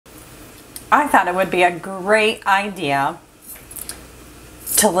I thought it would be a great idea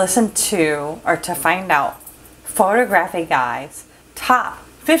to listen to or to find out Photographyguy's top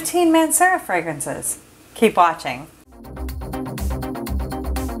 15 Mancera fragrances. Keep watching.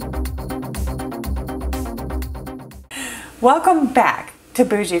 Welcome back to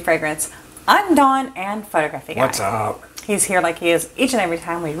Boujee Fragrance. I'm Dawn and Photographyguy. What's up? He's here like he is each and every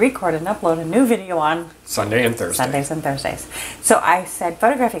time we record and upload a new video on Sunday and Thursday. Sundays and Thursdays. So I said,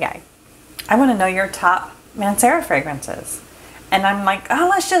 Photographyguy, I want to know your top Mancera fragrances. And I'm like, oh,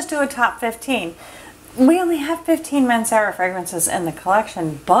 let's just do a top 15. We only have 15 Mancera fragrances in the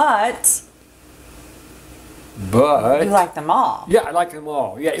collection, but you like them all. Yeah, I like them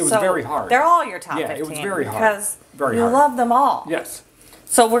all. Yeah, it was very hard. They're all your top 15. Yeah, it was very hard. Because very you hard. love them all. Yes.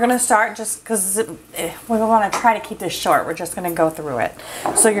 So we're going to start just because we want to try to keep this short. We're just going to go through it.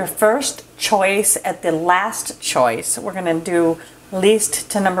 So your first choice at the last choice, we're going to do least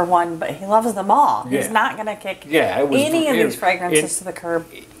to number one, but he loves them all. Yeah. He's not going to kick any of these fragrances to the curb.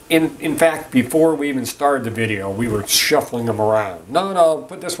 In fact, before we even started the video, we were shuffling them around. No,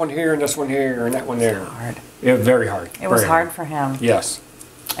 put this one here and this one here and that one there. Hard. It was very hard. It was hard for him. Yes.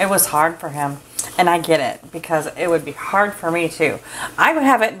 It was hard for him. And I get it, because it would be hard for me too. I would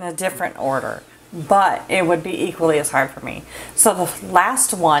have it in a different order, but it would be equally as hard for me. So the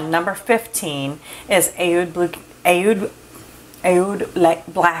last one, number 15, is Oud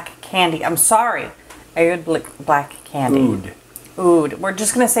Black Candy. I'm sorry. Oud Black Candy. Oud. We're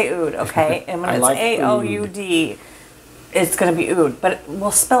just going to say Oud, okay? And when it's like A-O-U-D, it's going to be Oud. But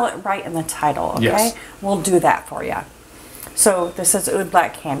we'll spell it right in the title, okay? Yes. We'll do that for you. So this is Oud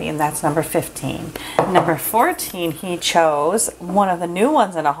Black Candy, and that's number 15. Number 14, he chose one of the new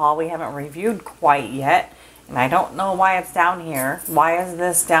ones in a haul we haven't reviewed quite yet. And I don't know why it's down here. Why is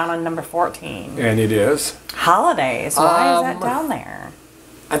this down on number 14? And it is. Holidays. Why is that down there?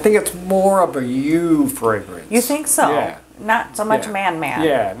 I think it's more of a you fragrance. You think so? Yeah. Not so much man-man.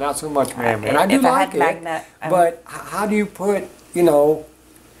 Yeah, not so much man-man. I do if like I had Magnet, but how do you put,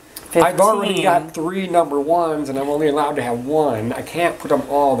 15. I've already got 3 number ones, and I'm only allowed to have 1. I can't put them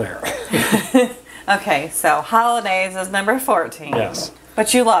all there. Okay, so Holidays is number 14. Yes.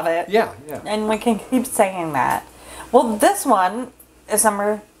 But you love it. Yeah. And we can keep saying that. Well, this one is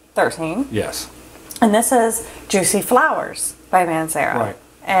number 13. Yes. And this is Juicy Flowers by Mancera. Right.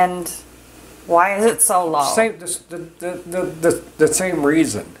 And why is it so low? The same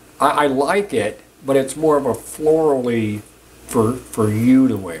reason. I like it, but it's more of a florally for you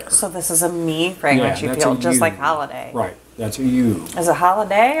to wear. So this is a me fragrance, you feel, just like Holiday. Right. That's a you. Is it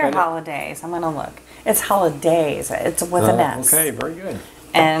Holiday or Holidays? I'm going to look. It's Holidays. It's with an S. Okay, very good.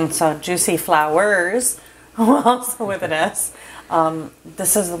 And so Juicy Flowers, also with an S.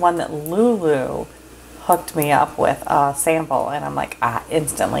 This is the one that Lulu hooked me up with a sample, and I'm like,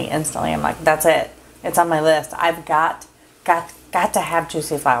 instantly, I'm like, that's it. It's on my list. I've got to have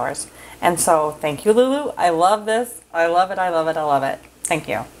Juicy Flowers. And so, thank you, Lulu. I love this. I love it. Thank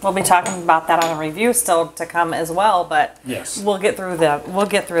you. We'll be talking about that on a review still to come as well, but yes, we'll get through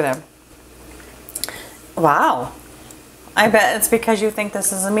them. Wow. I bet it's because you think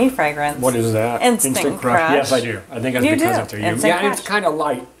this is a me fragrance. What is that? Instant Crush. Yes, I do. I think it's because it's a you. Instant Crush. It's kind of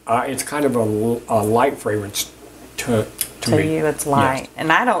light. It's kind of a light fragrance to me. To you, it's light. Yes.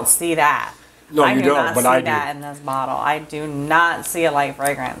 And I don't see that. No, you don't, but I do. I do not see that in this bottle. I do not see a light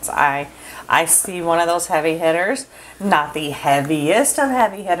fragrance. I see one of those heavy hitters. Not the heaviest of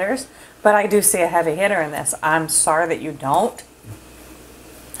heavy hitters, but I do see a heavy hitter in this. I'm sorry that you don't.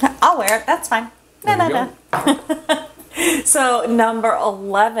 I'll wear it. That's fine. No. So number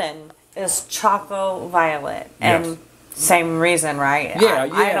 11 is Choco Violet. And yes, same reason, right? Yeah,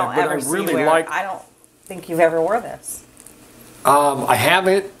 I don't ever I don't think you've ever wore this. I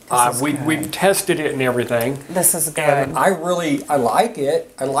haven't. We've tested it and everything. This is good. And I like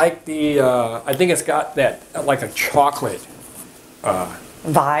it. I like the, I think it's got that, like a chocolate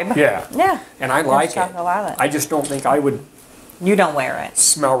vibe. Yeah. And I like it. Violet. I just don't think I would. You don't wear it.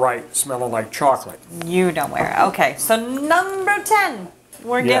 Smelling like chocolate. You don't wear it. Okay, so number 10.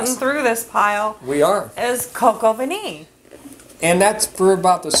 We're getting through this pile. We are. Is Coco Vanille. And that's for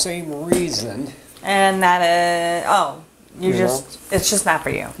about the same reason. And that is, it's just not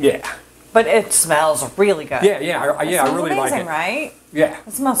for you. Yeah. But it smells really good. Yeah, I really like it. Right? Yeah.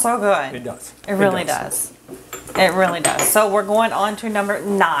 It smells so good. It does. It really does. It really does. So we're going on to number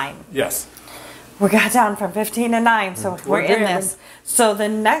 9. Yes. We got down from 15 to 9, so we're in this. So the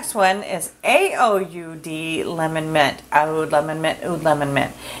next one is AOUD Lemon Mint. Oud Lemon Mint, Oud Lemon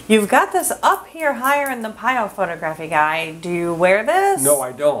Mint. You've got this up here higher in the pile, Photographyguy. Do you wear this? No,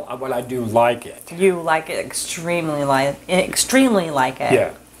 I don't. But I do like it. You like it extremely like it.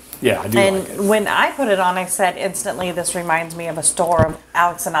 Yeah. Yeah, I do And like it. when I put it on, I said instantly, this reminds me of a store,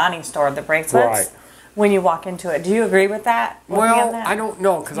 Alex and Ani's store, the bracelets. Right. When you walk into it, do you agree with that? With me on Well, that? I don't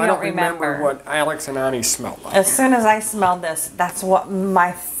know because You I don't don't remember remember. what Alex and Ani smelled like. As soon as I smelled this, that's where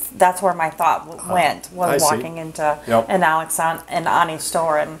my thought went, I was see. walking into Yep. an Alex and Ani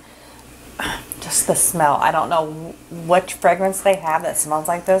store, and just the smell. I don't know which fragrance they have that smells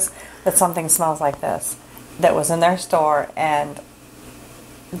like this, but something smells like this that was in their store, and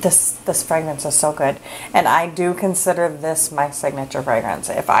this fragrance is so good. And I do consider this my signature fragrance.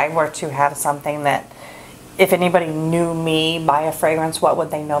 If I were to have something that, if anybody knew me by a fragrance, what would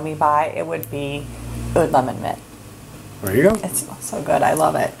they know me by? It would be Oud Lemon Mint. There you go. It smells so good. I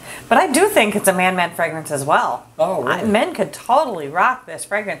love it. But I do think it's a man fragrance as well. Oh, really? Men could totally rock this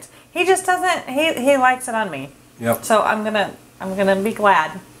fragrance. He just doesn't. He likes it on me. Yep. So I'm gonna be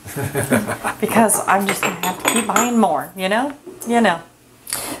glad because I'm just gonna have to keep buying more. You know.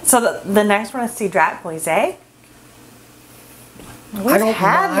 So the next one is Cedrat Boujee. We've don't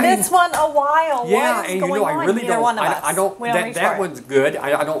had mind. this one a while. Yeah, what is and going I on? really Neither don't. one of us. I don't. We don't reach That for it. one's good.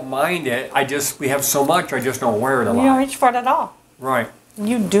 I don't mind it. We have so much. I just don't wear it a You don't lot. reach for it at all. Right.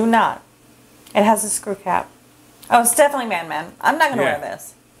 You do not. It has a screw cap. Oh, it's definitely man. I'm not gonna Yeah. wear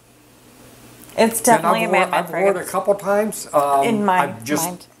this. It's definitely a And man I've worn it a fragrance. couple times. In my I just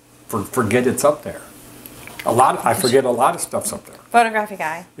mind. forget it's up there. I forget a lot of stuff's up there.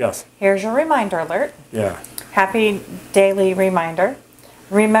 Photographyguy. Yes. Here's your reminder alert. Yeah. Happy daily reminder.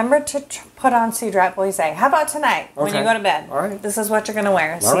 Remember to put on Cedrat Boujee. How about tonight when Okay. you go to bed? All right. This is what you're going to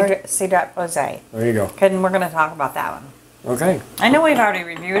wear. All right. Cedrat Boujee. There you go. And we're going to talk about that one. Okay. I know we've already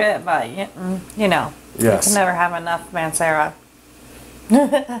reviewed it, but you know. Yes. You can never have enough Mancera.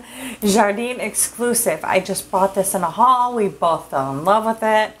 Jardin exclusive. I just bought this in a haul. We both fell in love with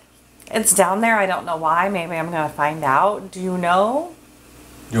it. It's down there. I don't know why. Maybe I'm going to find out. Do you know?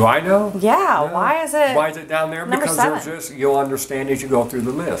 Do I know? Yeah. No. Why is it? Why is it down there? number Because 7? there's just you'll understand as you go through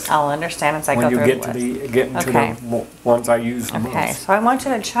the list. I'll understand as I When go you through get the to list. get into Okay. the ones I use the Okay, most. so I want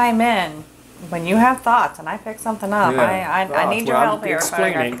you to chime in when you have thoughts and I pick something up. I need your help here.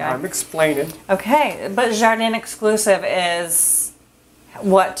 Explaining. Photography I'm guy. explaining. Okay, but Jardin exclusive is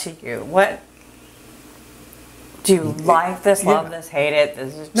what to you? What do you like this, love this, hate it?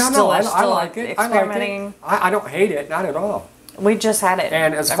 Is it No, I still like it. I like experimenting? it. I don't hate it, not at all. We just had it.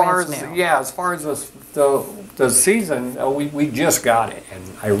 And as I mean, far it's as new. as far as the season, we just got it, and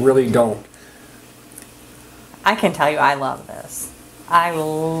I really don't. I can tell you I love this. I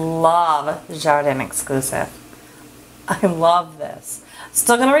love Jardin exclusive. I love this.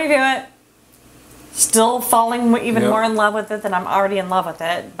 Still gonna review it. Still falling even Yep. more in love with it than I'm already in love with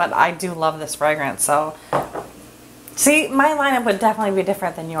it. But I do love this fragrance. So, see, my lineup would definitely be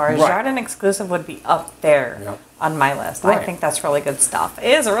different than yours. Right. Jardin exclusive would be up there Yep. on my list. I Right. think that's really good stuff.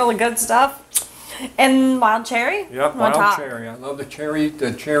 It is really good stuff. And wild cherry. Yep, on wild top. cherry. I love the cherry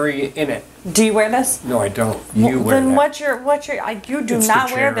in it. Do you wear this? No, I don't. You wear Then that. what's your you do It's the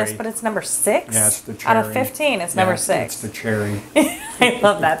not wear this, cherry. but it's number 6. Yeah, it's the Out of cherry. 15, it's Yeah, number It's 6. the cherry. I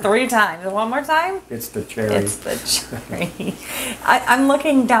love that 3 times. One more time. It's the cherry. It's the cherry. I'm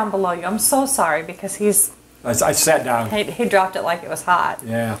looking down below you. I'm so sorry because I sat down. he dropped it like it was hot.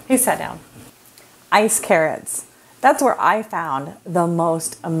 Yeah. He sat down. Ice carrots. That's where I found the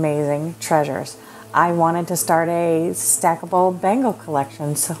most amazing treasures. I wanted to start a stackable bangle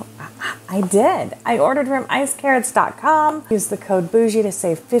collection, so I did. I ordered from icecarrots.com. Use the code Boujee to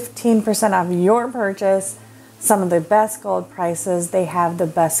save 15% off your purchase. Some of the best gold prices. They have the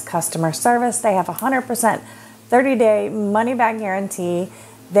best customer service. They have 100% 30-day money-back guarantee.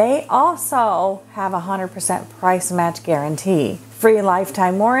 They also have 100% price match guarantee. Free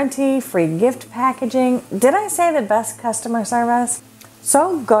lifetime warranty, free gift packaging. Did I say the best customer service?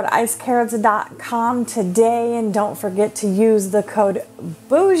 So go to icecarrots.com today and don't forget to use the code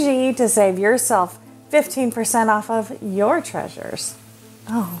Boujee to save yourself 15% off of your treasures.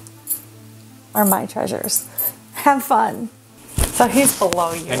 Oh, or my treasures. Have fun. So he's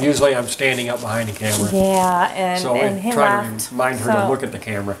below you. And usually I'm standing up behind the camera. Yeah, and So he try left. to remind her to look at the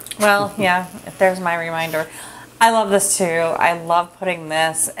camera. Well, yeah, there's my reminder. I love this too. I love putting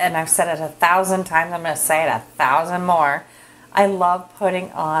this, and I've said it 1,000 times. I'm going to say it 1,000 more. I love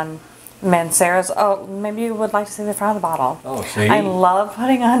putting on Mancera's. Oh, maybe you would like to see the front of the bottle. Oh, see? I love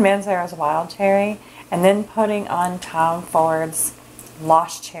putting on Mancera's Wild Cherry and then putting on Tom Ford's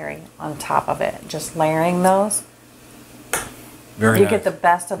Lost Cherry on top of it. Just layering those. Very You nice. get the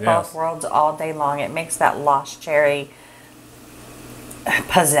best of both Yes. worlds all day long. It makes that Lost Cherry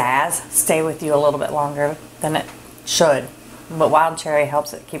pizzazz stay with you a little bit longer than it should. But Wild Cherry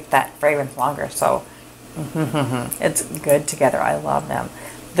helps it keep that fragrance longer. So it's good together. I love them.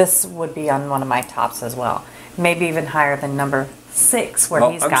 this would be on one of my tops as well. Maybe even higher than number 6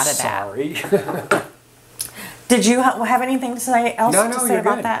 where he's got it sorry. at. Did you have anything to say else No, to say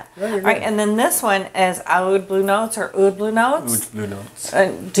about good. that? No, you're All right, good. and then this one is Oud Blue Notes or Oud Blue Notes. Oud Blue Notes.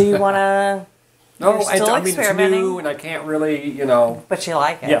 Do you want to? No, You're still I mean, it's experimenting, new and I can't really, you know. but you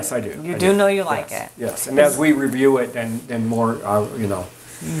like it. Yes, I do. You I do know you like yes, it. Yes, and as we review it, then more, you know.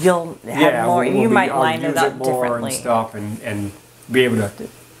 You'll have more. You might line it up more differently. and stuff, and be able to.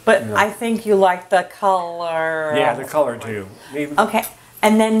 But you know. I think you like the color. Yeah, the color too. Maybe Okay,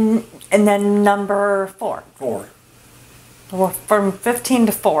 and then number 4. 4. We're from 15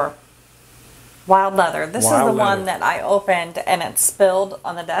 to 4. Wild leather. This is the Wild one leather. that I opened and it spilled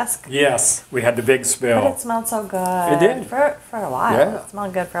on the desk. Yes, we had the big spill. But it smelled so good. It did. For a while. Yeah. It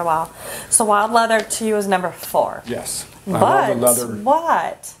smelled good for a while. So wild leather to you is number 4. Yes, I But love the leather.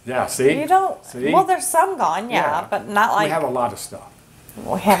 what? Yeah, see. You don't. See? Well, there's some gone, yeah, but not like we have a lot of stuff.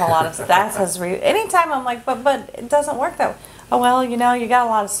 we have a lot of. That's his. Anytime I'm like, but it doesn't work that way. Oh well, you know, you got a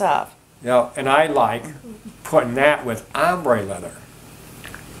lot of stuff. Yeah, and I like putting that with ombre leather,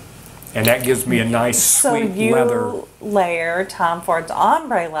 and that gives me a nice So sweet you leather. layer Tom Ford's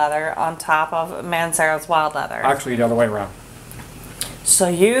ombre leather on top of Mancera's wild leather. Actually, the other way around. So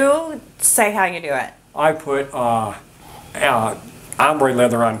you say how you do it. I put ombre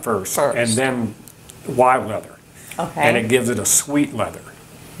leather on first, and then wild leather, Okay. and it gives it a sweet leather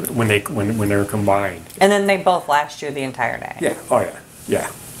when they're combined. And then they both last you the entire day. Yeah. Oh yeah.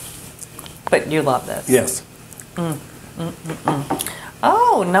 Yeah. But you love this. Yes.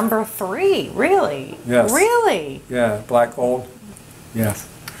 Oh, number 3. Really? Yes. Really? Yeah. Black gold. Yes.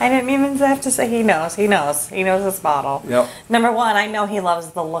 I didn't even have to say he knows. He knows. He knows this bottle. Yep. Number 1, I know he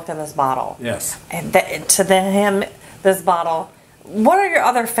loves the look of this bottle. Yes. And him, this bottle. What are your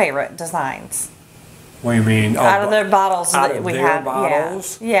other favorite designs? What do you mean? Oh, Out of their bottles out that of we their have?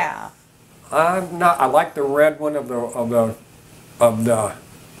 bottles? Yeah. I'm not. I like the red one of the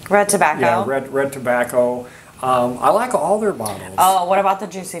Red tobacco. yeah red tobacco. I like all their bottles. Oh, what about the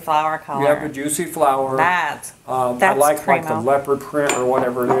juicy flower color? You have the juicy flower. That's I like the primo. leopard print or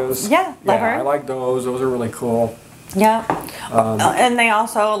whatever it is. Yeah, leopard. I like those. Those are really cool. Yeah. And they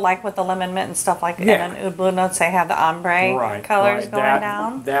also, like with the lemon mint and stuff like Yeah. and Oud Blue Notes, they have the ombre colors going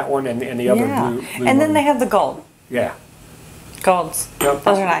down. That one and the other blue And then one. they have the gold. Yeah. Golds. Yep.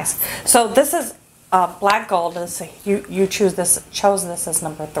 Those are nice. So this is black gold. You chose this as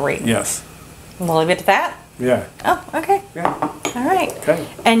number 3. Yes. We'll leave it at that. Yeah. Oh, okay. Yeah. All right. Okay.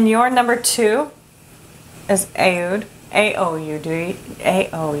 And your number 2 is Oud. A-O-U-D.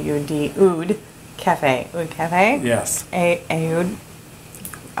 A-O-U-D. Oud Cafe. Oud Cafe. Yes. Oud.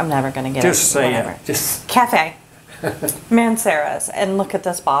 I'm never going to get it. Just say Whatever. it. Just. Cafe. Mancera's. And look at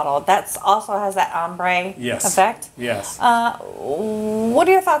this bottle. That also has that ombre Yes. effect. Yes. What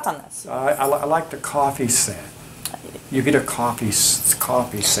are your thoughts on this? I like the coffee scent. You get a coffee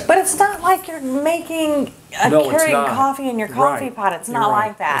scent. But it's not like you're making carrying coffee in your coffee pot. It's not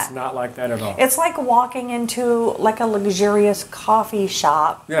like that. It's not like that at all. It's like walking into like a luxurious coffee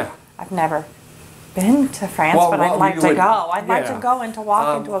shop. Yeah. I've never been to France, but I'd like to go. I'd like to go and to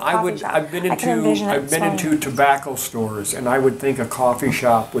walk into a coffee shop. I've been I can envision it I've been smelling. into tobacco stores, and I would think a coffee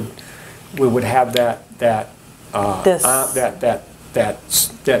shop would have that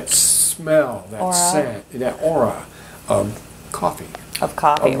smell, that Aura. scent, that aura of coffee. Of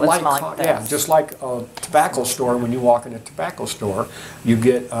coffee. It would light smell like co- this. Yeah, just like a tobacco store. When you walk in a tobacco store, you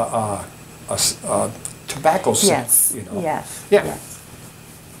get a tobacco scent. Yes. You know. Yes. Yeah. Yes.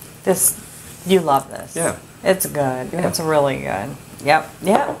 This, you love this. Yeah. It's good. Yeah. It's really good. Yep.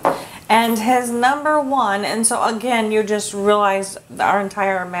 Yep. And his number 1, and so again, you just realized our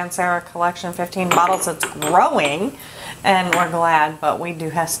entire Mancera collection, 15 bottles, it's growing, and we're glad, but we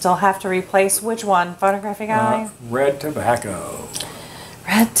do still have to replace which one? Photographyguy? Red tobacco.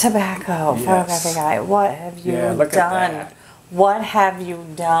 Red tobacco. Yes. Photographyguy. What have you Yeah, look at done? that. What have you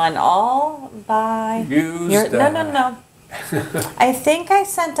done? All by Used no. I think I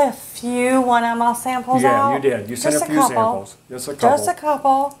sent a few 1 ml samples out. Yeah, you did. You sent Just a few couple. samples. Just a couple. Just a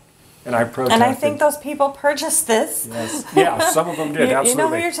couple. And I protested. And I think those people purchased this. Yes. Yeah, some of them did. You Absolutely. know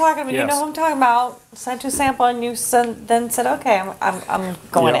who you're talking about. Yes. You know who I'm talking about. Sent you a sample, and you then said, "Okay, I'm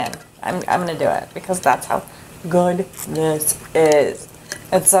going Yep. in. I'm going to do it because that's how good this is.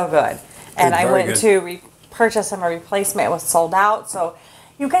 It's so good." And It's I very went good. to purchase him a replacement. It was sold out. So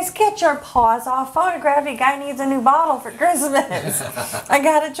you guys get your paws off. Photographyguy needs a new bottle for Christmas. I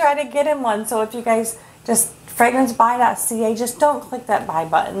got to try to get him one. So if you guys just fragrancebuy.ca, just don't click that buy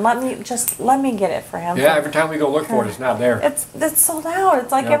button. Let me get it for him. Yeah, every time we go look for it, it's not there. It's sold out.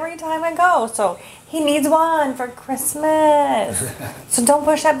 It's like Yeah. every time I go. So He needs one for Christmas. So don't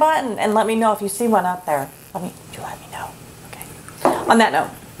push that button and let me know if you see one out there. Let me know. Okay. On that note,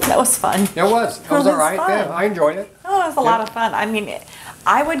 that was fun. It was. It was all right. Fun. Yeah, I enjoyed it. Oh, it was a lot of fun. I mean,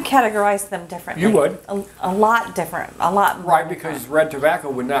 I would categorize them differently. You would. A lot different. A lot more. Right, because red tobacco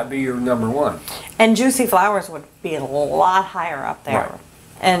would not be your number one. And juicy flowers would be a lot higher up there. Right.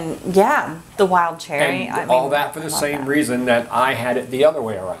 And yeah, the wild cherry. And I mean, all that for the same reason that I had it the other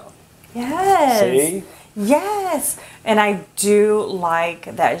way around. Yes. See? Yes. And I do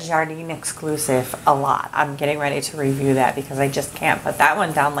like that Jardine exclusive a lot. I'm getting ready to review that because I just can't put that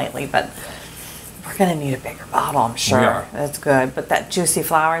one down lately, but we're going to need a bigger bottle, I'm sure. We are. That's good. But that Juicy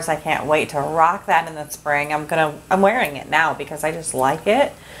Flowers, I can't wait to rock that in the spring. I'm wearing it now because I just like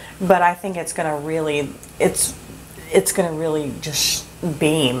it, but I think it's going to really just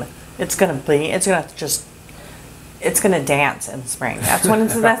beam. It's going to dance in spring. That's what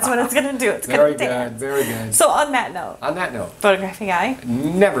it's going to do. It's going to dance. Very good. So on that note, Photography Guy,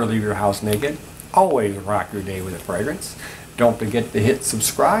 never leave your house naked. Always rock your day with a fragrance. Don't forget to hit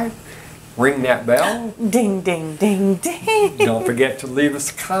subscribe. Ring that bell. Ding, ding, ding, ding. Don't forget to leave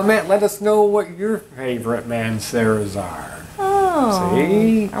us a comment. Let us know what your favorite Manceras are. Oh.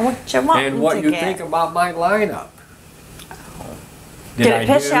 See? Or what you want and what to you get. think about my lineup. Did it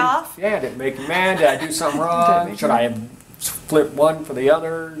piss you off? Yeah, did it make you mad? Did I do something wrong? Should I have flipped one for the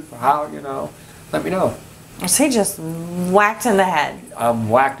other? How, let me know. Is he just whacked in the head? I'm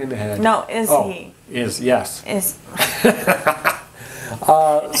whacked in the head. No, is he? Yes. Is.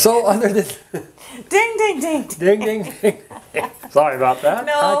 So other than... Ding, ding, ding. Ding, ding, ding. Sorry about that.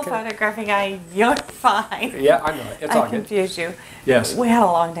 No, Okay. Photography Guy, you're fine. Yeah, I know. It's all I good. confused you. Yes. We had a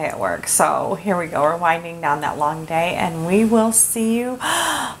long day at work, so here we go. We're winding down that long day, and we will see you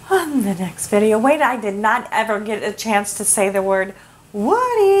on the next video. Wait, I did not ever get a chance to say the word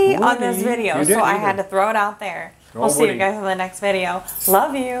Woody on this video, You so didn't I either. had to throw it out there. Oh, We'll see Woody. you guys in the next video.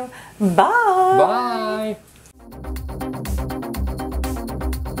 Love you. Bye. Bye.